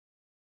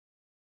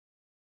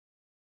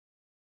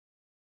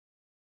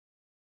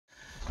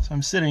So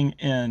I'm sitting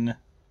in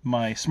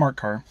my smart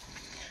car,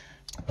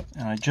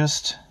 and I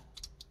just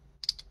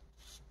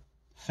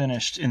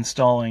finished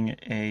installing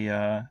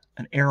an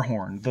air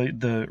horn.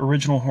 The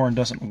original horn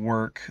doesn't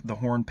work. The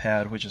horn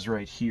pad, which is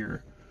right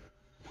here,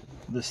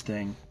 this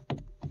thing,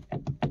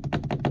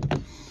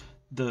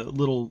 the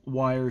little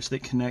wires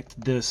that connect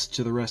this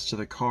to the rest of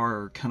the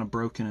car are kind of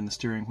broken in the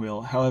steering wheel.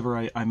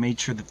 However, I made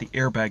sure that the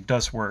airbag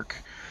does work.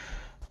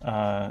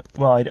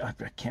 Well, I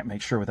can't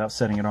make sure without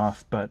setting it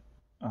off, but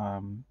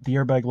the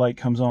airbag light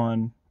comes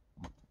on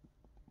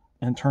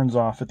and turns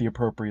off at the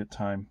appropriate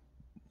time,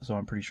 so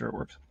I'm pretty sure it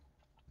works.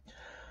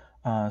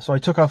 So I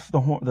took off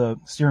the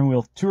steering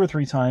wheel 2 or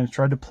 3 times,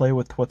 tried to play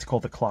with what's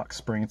called the clock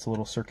spring. It's a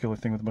little circular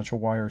thing with a bunch of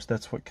wires.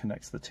 That's what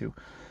connects the two,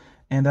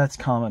 and that's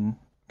common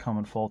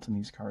fault in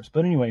these cars.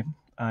 But anyway,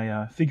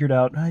 I figured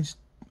out. I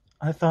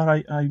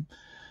thought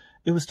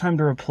it was time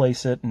to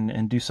replace it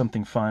and do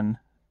something fun.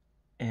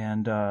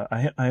 And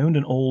I owned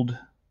an old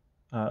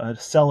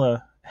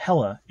a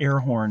Hella air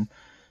horn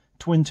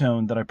twin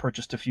tone that I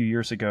purchased a few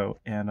years ago,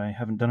 and I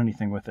haven't done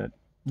anything with it.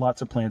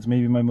 Lots of plans,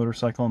 maybe my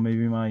motorcycle,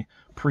 maybe my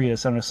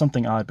Prius, I don't know,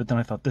 something odd, but then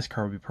I thought this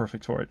car would be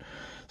perfect for it.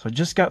 So I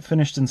just got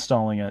finished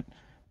installing it,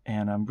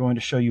 and I'm going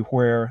to show you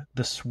where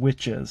the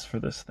switch is for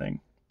this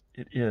thing.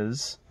 It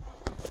is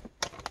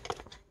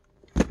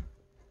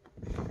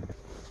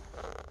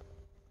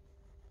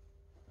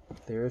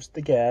there's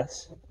the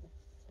gas,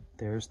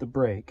 there's the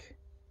brake,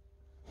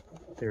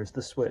 there's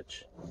the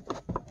switch.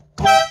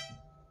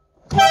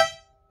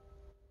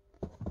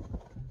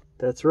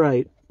 That's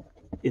right,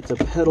 it's a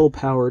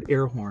pedal-powered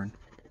air horn.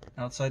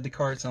 Outside the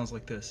car, it sounds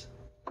like this.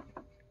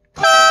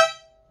 How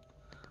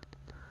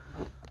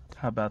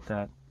about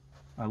that?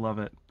 I love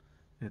it.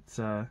 It's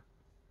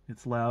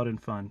loud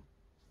and fun.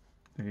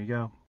 There you go.